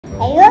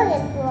I know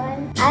this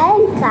one.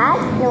 I'm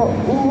fast, so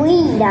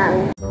we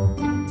young.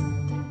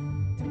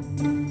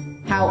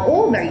 How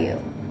old are you?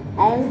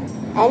 I'm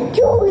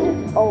 2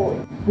 years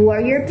old. Who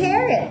are your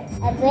parents?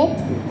 I'm with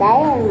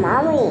Dad and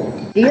Mommy.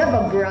 Do you have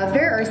a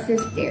brother or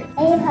sister?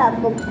 I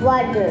have a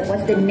brother,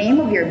 What's the name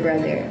of your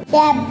brother?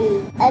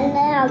 Gabby, and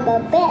I have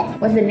a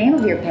pet, What's the name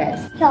of your pet?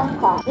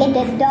 Choco. It's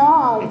a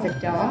dog. It's a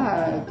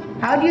dog.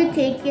 How do you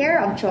take care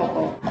of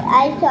Choco?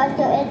 I thought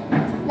so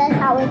that's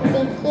how we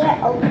take care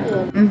of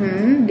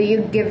him. Do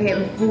you give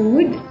him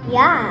food?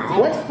 Yeah.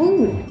 What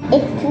food?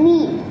 It's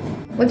sweet.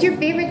 What's your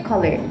favorite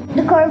color?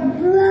 The color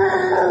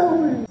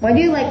brown. Why do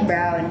you like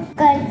brown?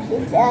 Because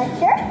it's a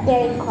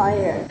strawberry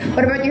color.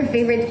 What about your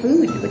favorite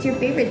food? What's your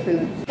favorite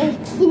food?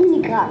 It's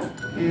singing.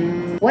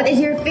 What is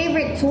your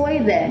favorite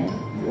toy then?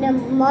 The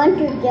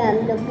monster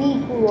jam, the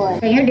big one.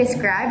 Can you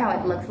describe how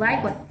it looks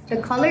like? What's the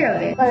color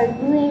of it? Or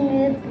green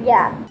with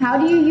yeah. How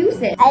do you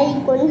use it? I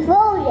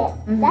control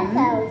it. That's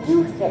how I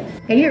use it.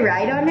 Can you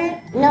ride on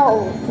it?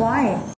 No. Why?